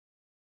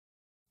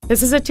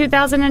This is a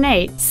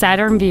 2008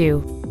 Saturn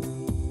Vue.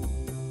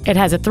 It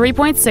has a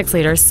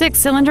 3.6-liter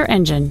six-cylinder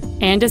engine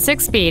and a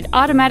 6-speed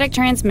automatic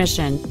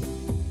transmission.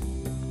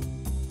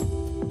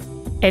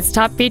 Its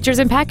top features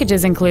and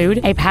packages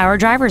include a power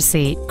driver's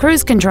seat,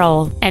 cruise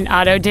control, an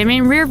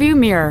auto-dimming rear-view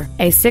mirror,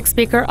 a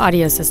 6-speaker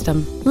audio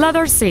system,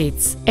 leather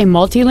seats, a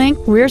multi-link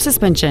rear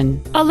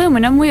suspension,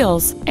 aluminum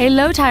wheels, a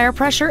low tire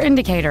pressure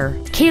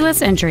indicator,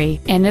 keyless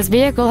entry, and this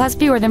vehicle has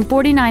fewer than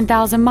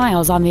 49,000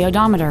 miles on the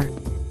odometer.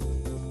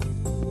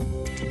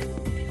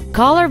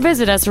 Call or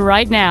visit us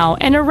right now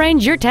and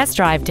arrange your test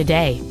drive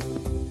today.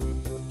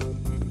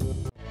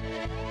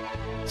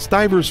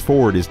 Stivers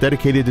Ford is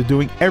dedicated to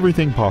doing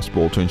everything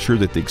possible to ensure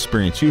that the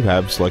experience you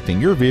have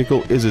selecting your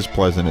vehicle is as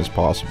pleasant as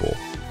possible.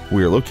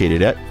 We are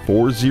located at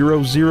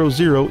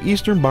 4000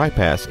 Eastern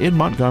Bypass in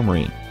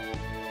Montgomery.